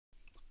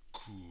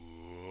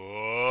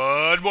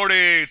Good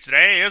morning.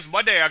 Today is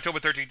Monday, October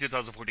 13th,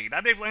 2014.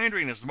 I'm Dave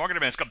Landry, and this is Market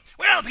Events.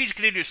 Well, the piece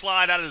continue to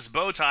slide out of this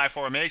bow tie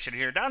formation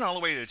here, down all the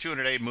way to the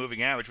 200-day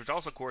moving average, which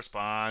also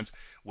corresponds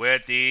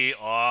with the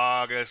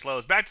August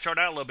lows. Back to chart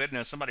out a little bit, and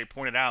as somebody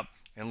pointed out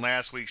in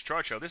last week's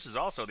chart show, this is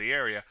also the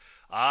area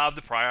of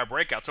the prior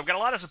breakout. So we've got a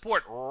lot of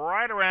support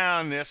right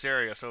around this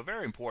area, so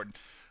very important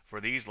for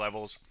these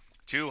levels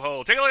to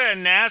hold. Take a look at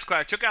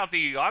NASDAQ. Took out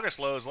the August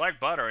lows like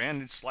butter,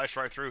 and it sliced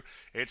right through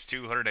its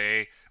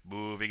 200-day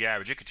moving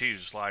average. It continues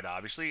to slide,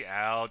 obviously,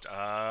 out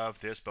of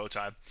this bow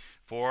tie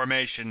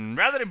formation.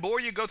 Rather than bore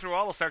you, go through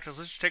all the sectors,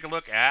 let's just take a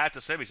look at the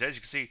semis. As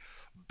you can see,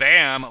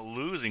 BAM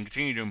losing,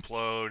 continue to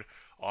implode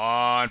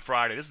on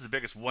Friday. This is the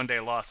biggest one-day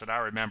loss that I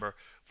remember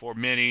for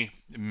many,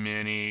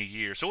 many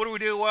years. So what do we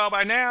do? Well,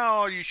 by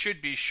now, you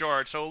should be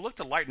short. So look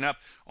to lighten up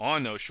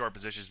on those short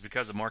positions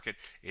because the market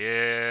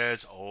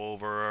is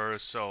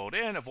oversold.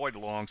 And avoid the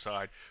long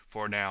side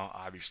for now,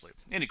 obviously.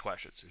 Any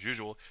questions? As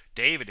usual,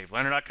 Dave at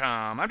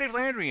DaveLandry.com. I'm Dave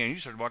Landry, and you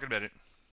started Market About It.